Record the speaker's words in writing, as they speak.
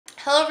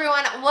Hello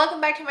everyone, welcome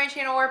back to my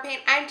channel Warpaint.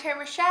 I'm Tara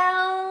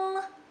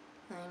Michelle.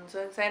 I'm so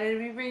excited to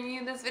be bringing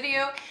you this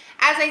video.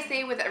 As I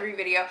say with every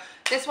video,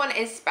 this one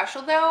is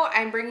special though.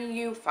 I'm bringing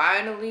you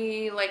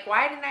finally, like,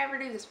 why didn't I ever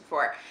do this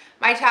before?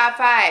 My top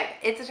 5.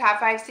 It's a top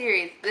 5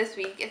 series. This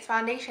week it's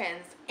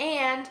foundations.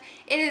 And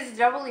it is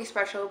doubly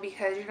special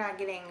because you're not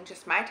getting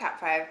just my top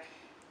 5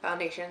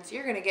 foundations.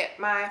 You're gonna get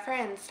my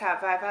friend's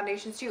top 5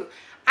 foundations too.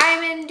 I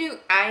am doing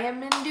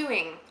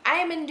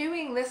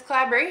this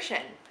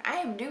collaboration. I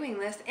am doing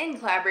this in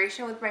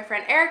collaboration with my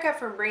friend Erica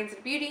from Brains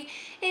of Beauty.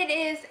 It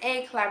is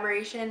a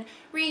collaboration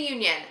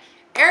reunion.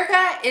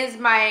 Erica is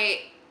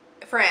my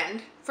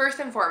friend, first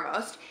and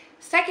foremost.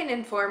 Second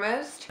and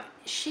foremost,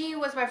 she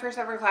was my first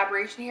ever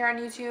collaboration here on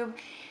YouTube,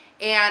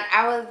 and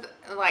I was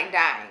like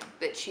dying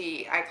that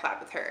I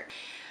collab with her.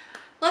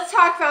 Let's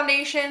talk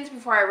foundations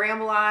before I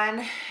ramble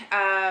on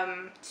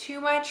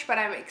too much, but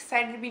I'm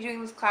excited to be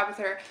doing this collab with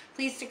her.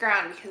 Please stick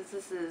around because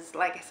this is,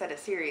 like I said, a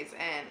series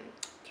and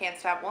can't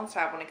stop, won't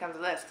stop when it comes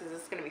to this because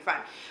this is going to be fun.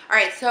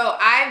 Alright, so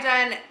I've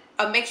done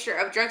a mixture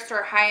of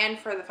drugstore high-end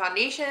for the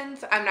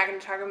foundations. I'm not going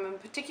to talk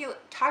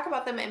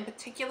about them in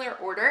particular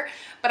order,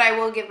 but I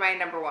will give my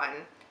number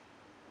one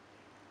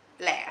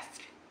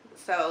last.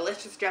 So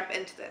let's just jump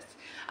into this.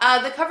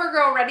 The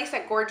CoverGirl Ready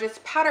Set Gorgeous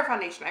Powder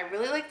Foundation. I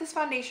really like this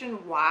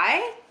foundation.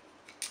 Why?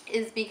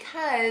 Is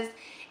because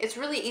it's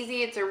really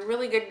easy. It's a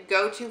really good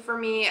go-to for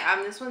me.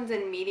 This one's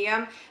in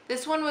medium.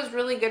 This one was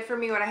really good for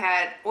me when I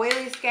had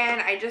oily skin.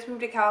 I just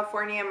moved to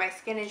California. My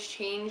skin has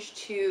changed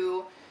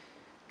to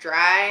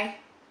dry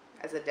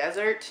as a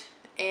desert.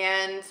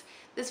 And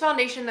this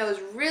foundation though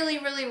is really,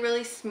 really,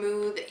 really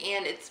smooth,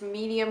 and it's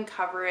medium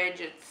coverage.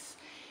 It's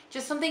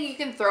just something you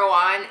can throw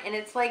on, and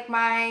it's like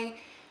my,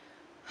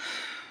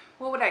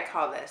 what would I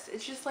call this?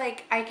 It's just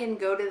like I can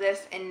go to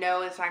this and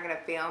know it's not going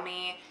to fail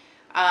me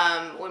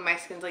when my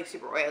skin's like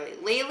super oily.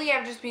 Lately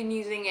I've just been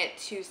using it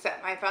to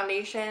set my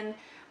foundation,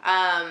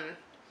 and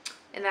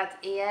that's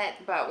it.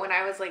 But when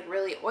I was like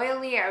really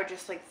oily, I would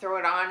just like throw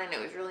it on, and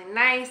it was really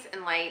nice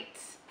and light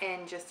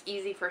and just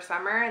easy for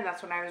summer, and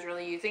that's when I was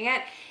really using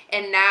it.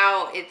 And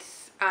now it's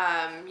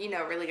you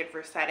know, really good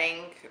for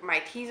setting my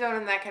T-zone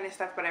and that kind of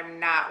stuff, but I'm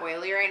not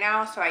oily right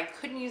now, so I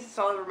couldn't use this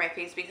all over my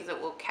face because it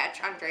will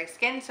catch on dry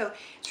skin. So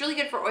it's really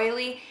good for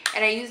oily,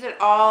 and I used it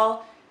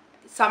all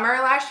summer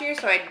last year,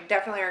 so I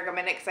definitely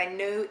recommend it because I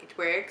know it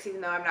works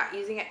even though I'm not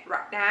using it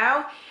right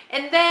now.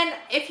 And then,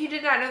 if you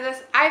did not know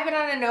this, I've been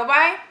on a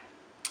no-buy.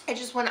 I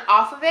just went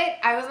off of it.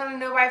 I was on a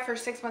no-buy for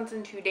 6 months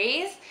and 2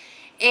 days,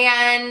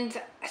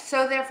 and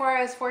so therefore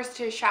I was forced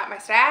to shop my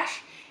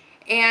stash.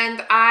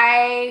 And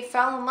I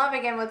fell in love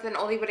again with an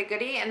oldie but a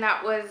goodie, and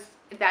that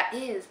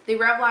is the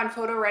Revlon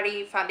Photo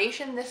Ready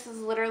foundation. This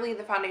is literally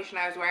the foundation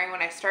I was wearing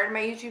when I started my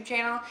YouTube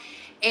channel,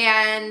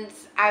 and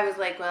I was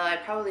like, well, I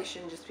probably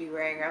shouldn't just be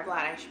wearing Revlon.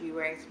 I should be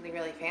wearing something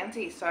really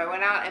fancy. So I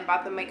went out and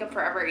bought the Makeup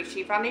Forever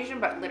HD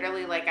foundation, but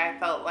literally, like, I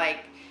felt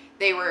like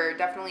they were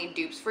definitely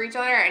dupes for each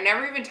other. I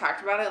never even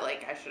talked about it.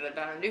 Like, I should have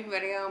done a dupe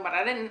video, but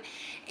I didn't.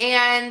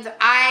 And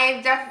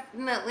I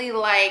definitely,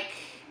 like,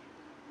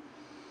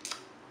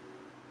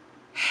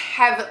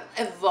 have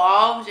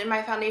evolved in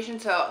my foundation,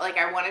 so like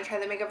I want to try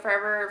the Makeup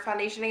Forever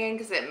foundation again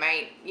because it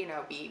might, you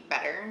know, be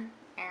better.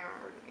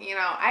 You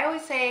know, I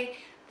always say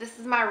this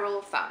is my rule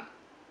of thumb.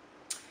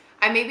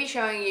 I may be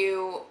showing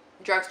you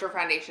drugstore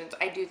foundations.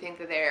 I do think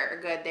that they're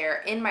good.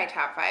 They're in my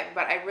top 5,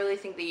 but I really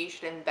think that you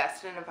should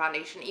invest in a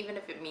foundation, even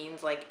if it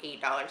means like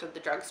 $8 at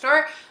the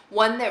drugstore.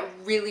 One that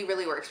really,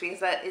 really works, because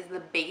that is the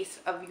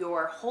base of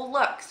your whole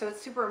look. So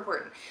it's super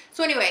important.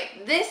 So anyway,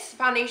 this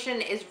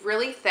foundation is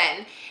really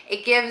thin.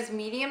 It gives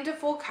medium to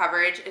full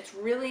coverage. It's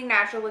really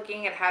natural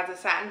looking. It has a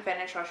satin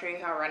finish. I'll show you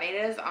how runny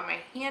it is on my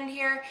hand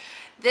here.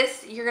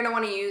 This you're going to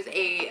want to use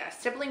a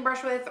stippling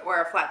brush with,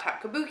 or a flat top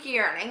kabuki,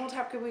 or an angle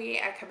top kabuki,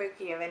 a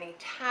kabuki of any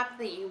top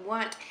that you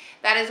want.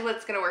 That is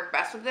what's going to work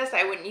best with this.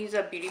 I wouldn't use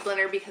a beauty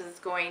blender because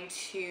it's going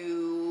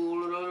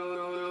to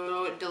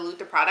dilute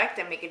the product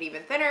and make it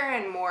even thinner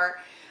and more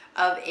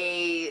of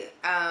a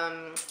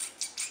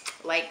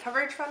light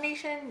coverage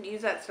foundation.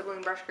 Use that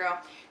stippling brush,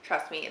 girl.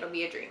 Trust me, it'll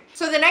be a dream.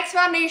 So the next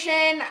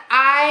foundation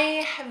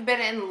I have been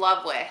in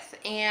love with,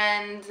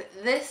 and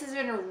this has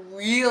been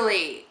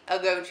really a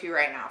go-to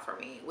right now for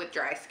me with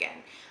dry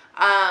skin.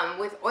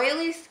 With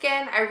oily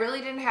skin, I really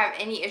didn't have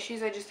any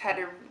issues. I just had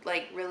to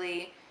like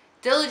really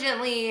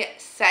diligently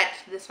set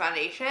this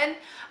foundation.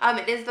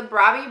 It is the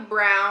Bobbi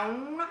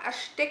Brown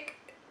Stick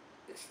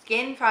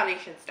Skin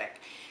Foundation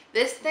Stick.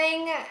 This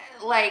thing,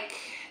 like,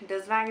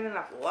 does not get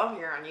enough love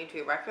here on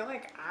YouTube. I feel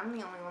like I'm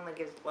the only one that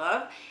gives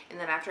love, and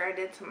then after I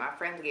did, some of my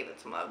friends gave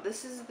it some love.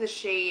 This is the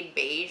shade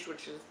Beige,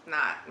 which is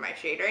not my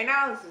shade right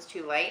now. This is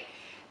too light.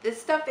 This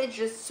stuff is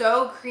just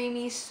so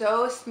creamy,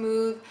 so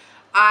smooth.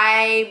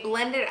 I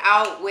blend it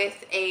out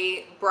with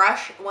a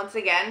brush once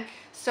again.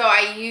 So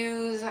I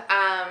use,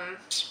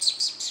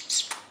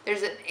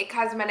 there's a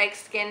cosmetic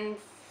skin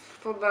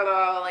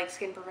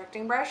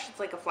perfecting brush.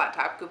 It's like a flat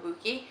top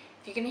kabuki.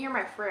 If you can hear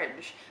my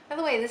fridge. By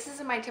the way, this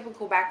isn't my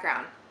typical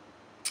background.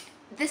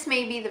 This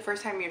may be the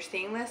first time you're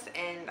seeing this,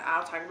 and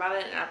I'll talk about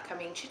it in an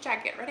upcoming chit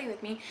chat. Get ready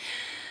with me.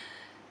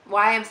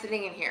 Why I'm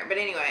sitting in here. But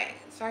anyway,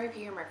 sorry if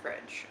you hear my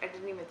fridge. I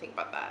didn't even think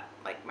about that.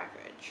 Like my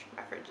fridge.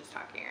 My fridge is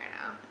talking right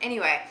now.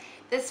 Anyway,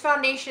 this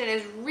foundation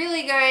is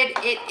really good.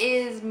 It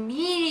is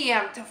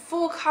medium to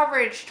full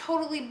coverage,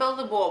 totally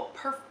buildable,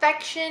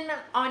 perfection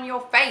on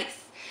your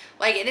face.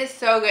 Like, it is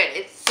so good.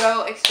 It's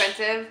so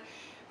expensive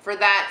for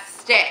that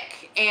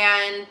stick,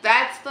 and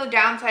that's the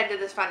downside to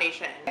this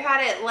foundation. I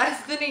had it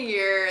less than a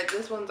year.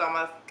 This one's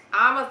almost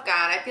gone.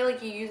 I feel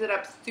like you use it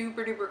up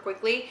super duper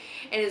quickly,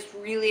 and it's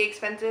really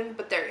expensive,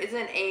 but there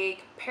isn't a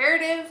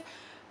comparative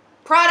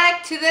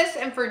product to this.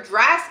 And for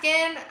dry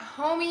skin,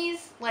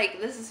 homies,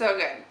 like, this is so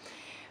good.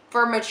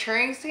 For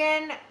maturing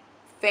skin,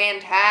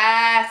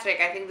 fantastic.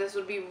 I think this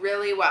would be do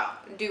really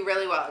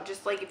well.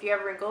 Just like if you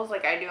have wrinkles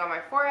like I do on my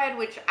forehead,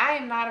 which I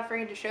am not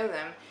afraid to show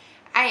them.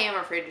 I am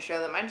afraid to show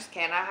them. I just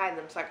cannot hide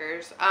them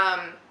suckers.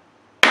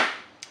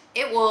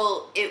 It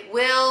will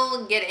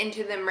get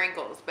into them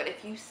wrinkles, but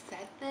if you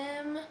set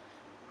them,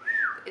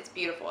 it's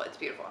beautiful. It's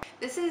beautiful.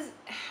 This is,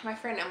 my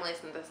friend Emily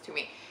sent this to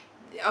me.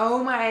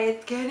 Oh my,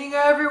 it's getting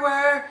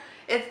everywhere.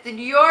 It's the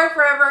Dior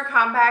Forever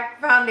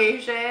Compact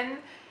Foundation.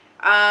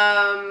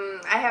 I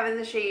have it in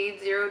the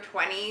shade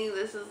 020.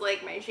 This is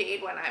like my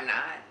shade when I'm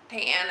not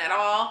tan at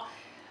all.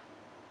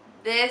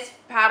 This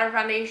powder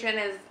foundation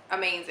is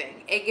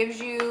amazing. It gives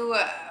you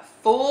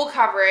full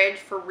coverage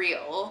for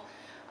real.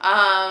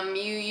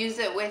 You use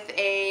it with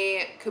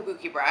a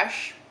kabuki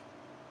brush.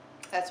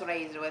 That's what I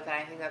used it with, and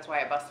I think that's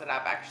why I busted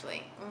up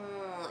actually.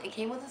 It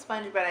came with a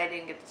sponge, but I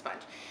didn't get the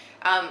sponge.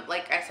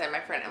 Like I said, my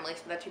friend Emily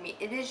sent that to me.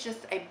 It is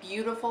just a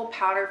beautiful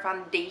powder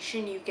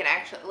foundation. You can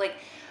actually, like,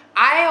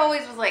 I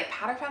always was like,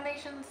 powder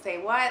foundation?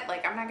 Say what?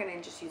 Like, I'm not going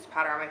to just use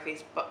powder on my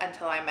face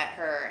until I met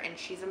her, and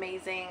she's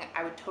amazing.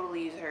 I would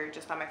totally use her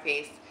just on my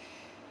face.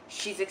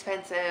 She's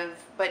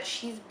expensive, but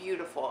she's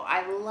beautiful.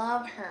 I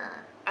love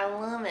her. I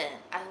love it.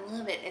 I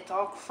love it. It's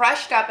all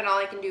crushed up, and all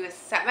I can do is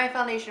set my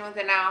foundation with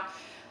it now,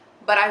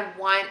 but I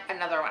want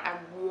another one. I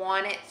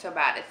want it so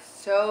bad. It's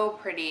so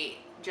pretty.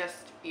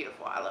 Just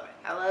beautiful. I love it.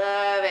 I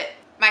love it.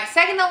 My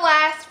second to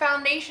last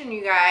foundation,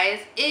 you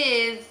guys,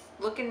 is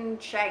looking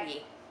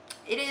shaggy.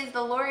 It is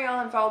the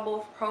L'Oreal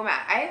Infallible Pro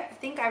Matte. I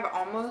think I've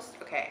almost,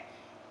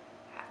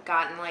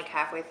 gotten like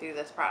halfway through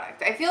this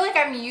product. I feel like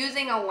I'm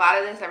using a lot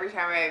of this every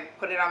time I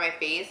put it on my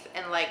face,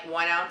 and like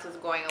 1 ounce is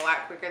going a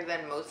lot quicker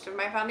than most of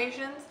my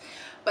foundations,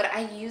 but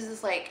I use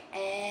this like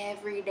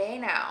every day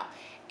now,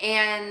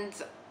 and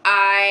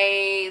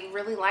I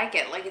really like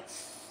it. Like,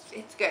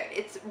 it's good.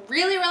 It's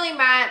really, really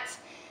matte,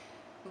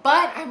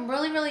 but I'm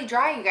really, really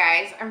dry, you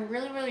guys. I'm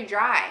really, really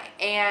dry,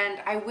 and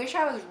I wish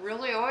I was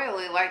really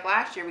oily like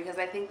last year, because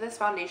I think this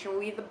foundation will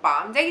be the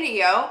bomb diggity,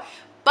 yo.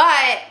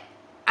 But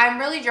I'm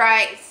really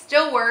dry. It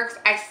still works.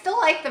 I still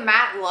like the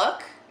matte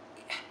look,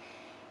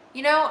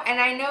 you know, and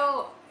I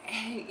know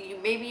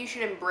maybe you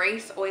should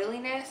embrace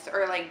oiliness,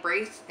 or like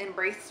embrace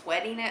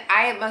sweatiness.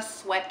 I am a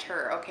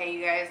sweater, okay,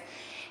 you guys.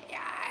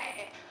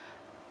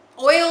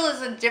 Oil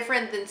is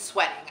different than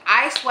sweating.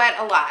 I sweat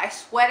a lot. I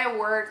sweat at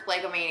work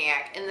like a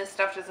maniac, and this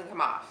stuff doesn't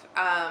come off.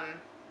 I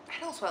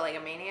don't sweat like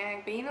a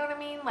maniac, but you know what I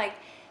mean? Like,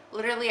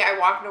 literally, I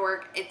walk into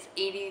work, it's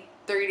 30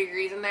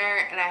 degrees in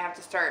there, and I have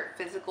to start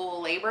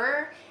physical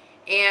labor,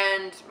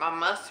 and my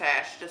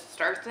mustache just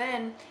starts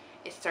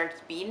it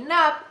starts beating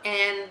up,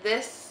 and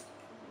this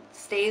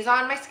stays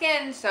on my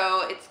skin,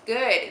 so it's good.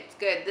 It's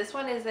good. This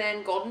one is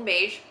in golden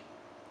beige.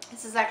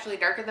 This is actually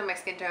darker than my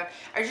skin tone.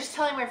 I was just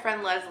telling my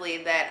friend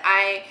Leslie that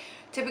I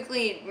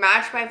typically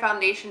match my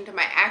foundation to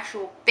my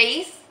actual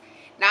face,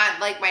 not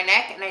like my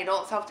neck, and I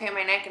don't self-tan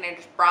my neck, and I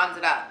just bronze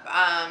it up.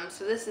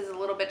 So this is a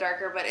little bit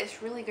darker, but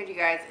it's really good, you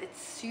guys.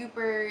 It's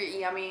super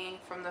yummy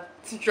from the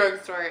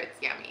drugstore.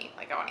 It's yummy.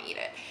 Like, I want to eat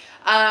it.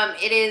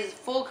 It is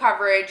full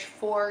coverage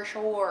for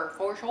sure,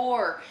 for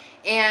sure.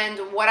 And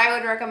what I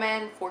would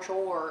recommend for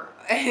sure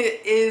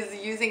is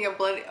using a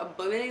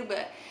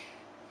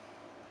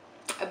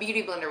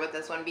beauty blender with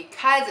this one,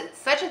 because it's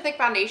such a thick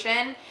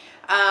foundation.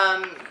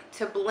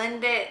 To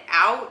blend it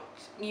out,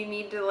 you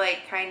need to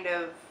like kind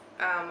of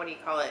what do you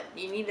call it,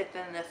 you need to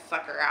thin this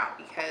sucker out,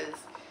 because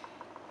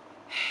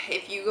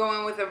if you go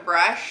in with a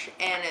brush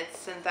and it's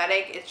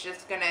synthetic, it's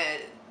just gonna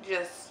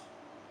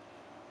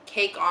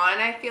cake on,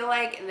 I feel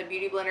like. In the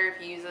beauty blender,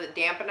 if you use it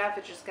damp enough,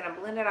 it's just gonna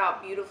blend it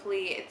out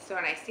beautifully. It's so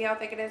nice. See how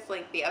thick it is?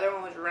 Like, the other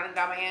one was running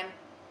down my hand.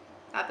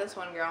 Not this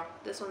one, girl.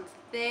 This one's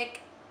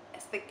thick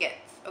as thick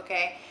gets,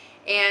 okay?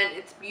 And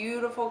it's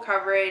beautiful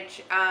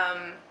coverage.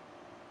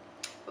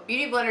 But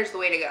beauty blender is the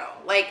way to go.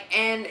 Like,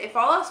 and if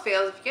all else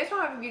fails, if you guys don't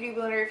have a beauty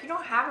blender, if you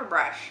don't have a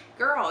brush,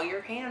 girl,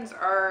 your hands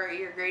are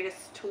your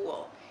greatest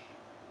tool.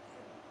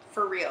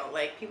 For real.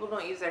 Like, people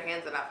don't use their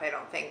hands enough, I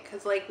don't think.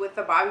 Because, like, with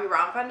the Bobbi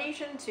Brown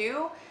foundation,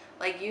 too,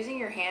 like, using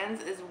your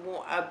hands is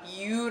a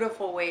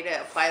beautiful way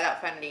to apply that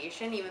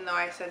foundation. Even though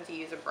I said to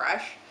use a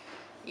brush,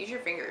 use your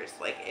fingers.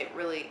 Like, it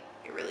really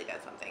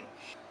does something.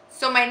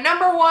 So my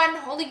number one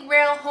holy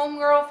grail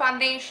homegirl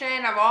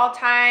foundation of all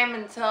time,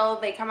 until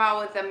they come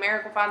out with a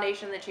miracle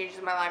foundation that changes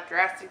my life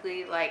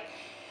drastically, like,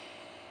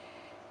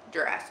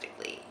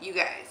 drastically, you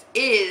guys,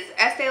 is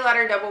Estee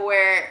Lauder Double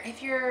Wear.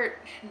 If you're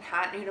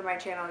not new to my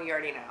channel, you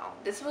already know.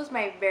 This was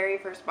my very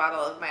first bottle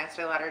of my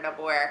Estee Lauder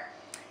Double Wear.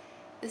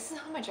 This is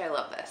how much I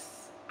love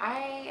this.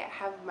 I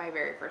have my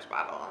very first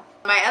bottle.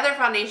 My other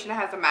foundation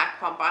has a MAC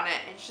pump on it,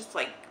 and it's just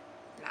like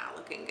not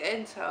looking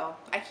good, so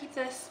I keep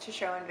this to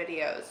show in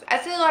videos.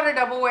 Estee Lauder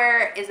Double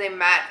Wear is a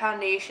matte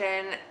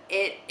foundation.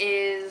 It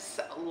is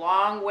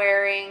long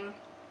wearing,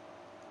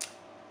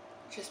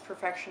 just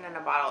perfection in a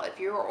bottle. If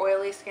you're an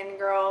oily skin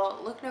girl,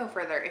 look no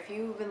further. If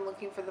you've been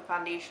looking for the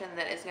foundation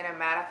that is going to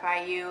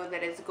mattify you,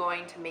 that is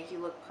going to make you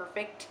look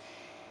perfect,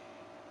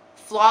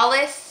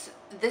 flawless,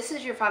 this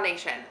is your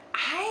foundation.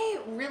 I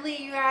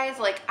really, you guys,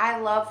 like, I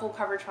love full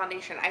coverage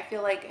foundation. I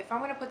feel like if I'm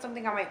going to put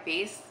something on my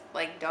face,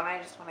 like, don't I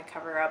just want to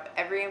cover up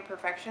every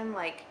imperfection?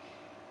 Like,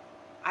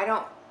 I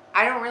don't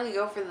really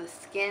go for the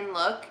skin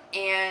look.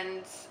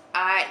 And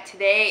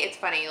today, it's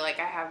funny, like,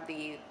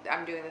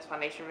 I'm doing this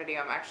foundation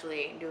video. I'm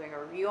actually doing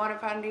a review on a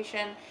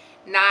foundation.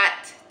 Not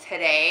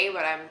today,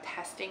 but I'm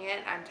testing it.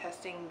 I'm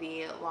testing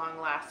the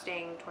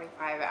long-lasting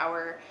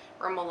 25-hour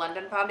Rimmel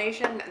London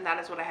foundation, and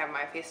that is what I have on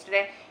my face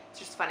today. It's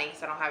just funny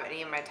because I don't have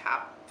any of my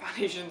top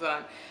foundations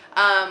on.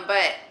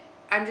 But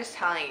I'm just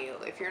telling you,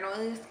 if you're an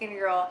oily skin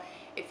girl,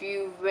 if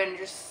you've been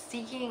just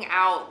seeking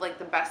out like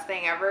the best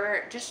thing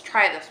ever, just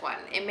try this one.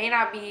 It may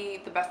not be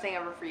the best thing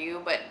ever for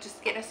you, but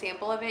just get a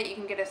sample of it. You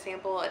can get a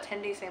sample, a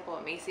 10-day sample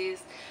at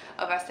Macy's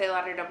of Estee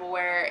Lauder Double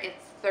Wear.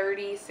 It's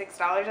 $36,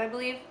 I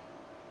believe,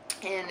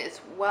 and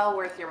it's well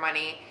worth your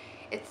money.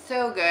 It's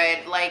so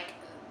good. Like,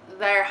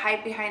 their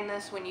hype behind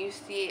this, when you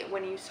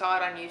saw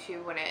it on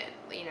YouTube, when it,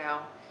 you know,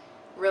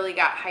 really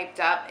got hyped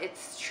up,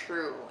 it's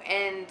true.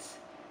 And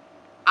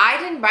I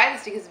didn't buy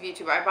this because of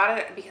YouTube. I bought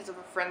it because of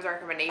a friend's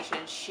recommendation.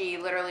 She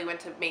literally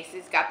went to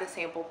Macy's, got the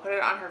sample, put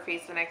it on her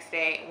face the next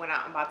day, went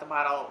out and bought the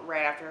bottle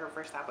right after her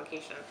first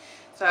application.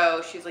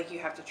 So she's like, you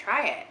have to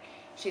try it.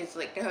 She's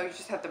like, no, you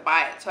just have to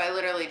buy it. So I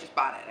literally just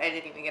bought it. I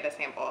didn't even get a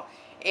sample.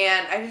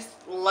 And I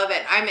just love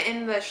it. I'm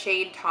in the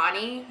shade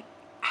Tawny.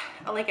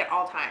 I like it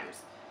all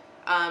times.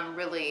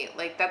 Really,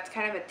 like, that's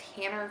kind of a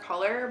tanner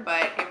color,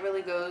 but it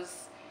really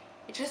goes,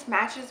 it just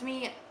matches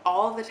me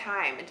all the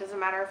time. It doesn't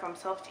matter if I'm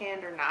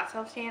self-tanned or not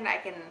self-tanned.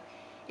 It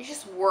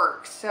just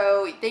works.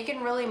 So they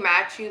can really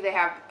match you. They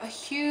have a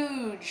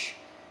huge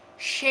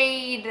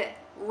shade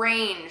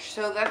range.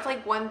 So that's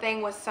like one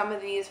thing with some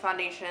of these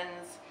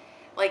foundations,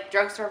 like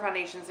drugstore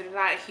foundations, there's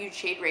not a huge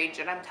shade range.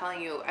 And I'm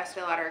telling you,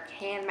 Estee Lauder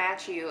can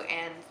match you,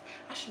 and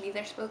I should be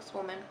their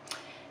spokeswoman.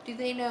 Do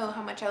they know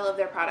how much I love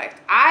their product?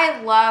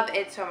 I love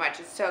it so much.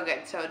 It's so good.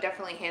 So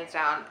definitely, hands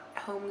down,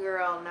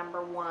 homegirl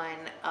 #1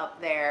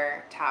 up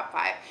there, top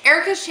 5.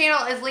 Erica's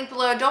channel is linked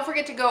below. Don't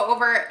forget to go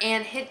over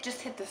and just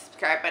hit the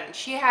subscribe button.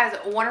 She has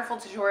wonderful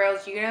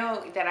tutorials. You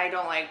know that I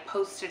don't like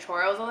post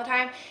tutorials all the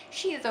time.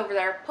 She is over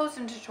there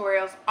posting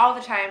tutorials all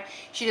the time.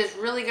 She does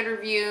really good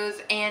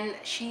reviews, and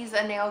she's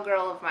a nail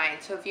girl of mine.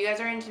 So if you guys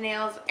are into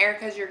nails,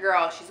 Erica's your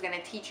girl. She's going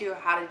to teach you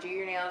how to do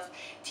your nails,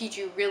 teach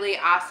you really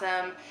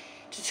awesome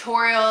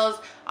tutorials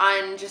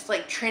on just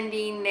like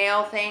trending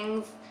nail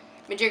things,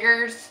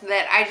 majiggers,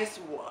 that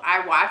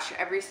I watch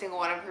every single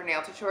one of her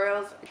nail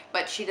tutorials.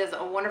 But she does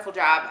a wonderful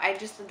job. I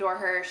just adore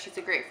her. She's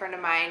a great friend of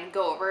mine.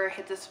 Go over,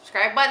 hit the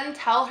subscribe button,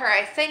 tell her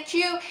I sent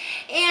you,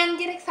 and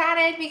get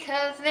excited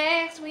because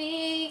next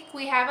week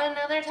we have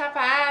another top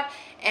 5,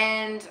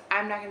 and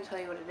I'm not going to tell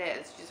you what it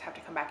is. You just have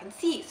to come back and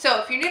see. So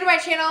if you're new to my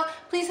channel,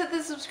 please hit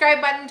the subscribe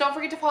button. Don't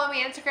forget to follow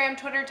me on Instagram,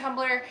 Twitter,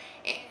 Tumblr,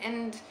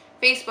 and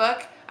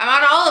Facebook. I'm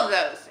on all of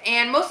those,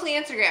 and mostly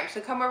Instagram.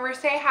 So come over,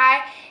 say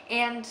hi,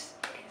 and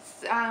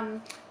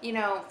you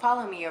know,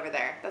 follow me over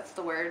there. That's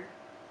the word.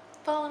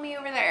 Follow me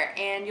over there,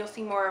 and you'll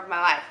see more of my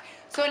life.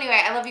 So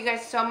anyway, I love you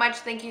guys so much.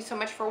 Thank you so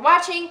much for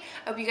watching.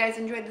 I hope you guys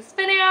enjoyed this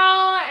video,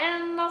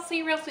 and I'll see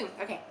you real soon.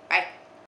 Okay, bye.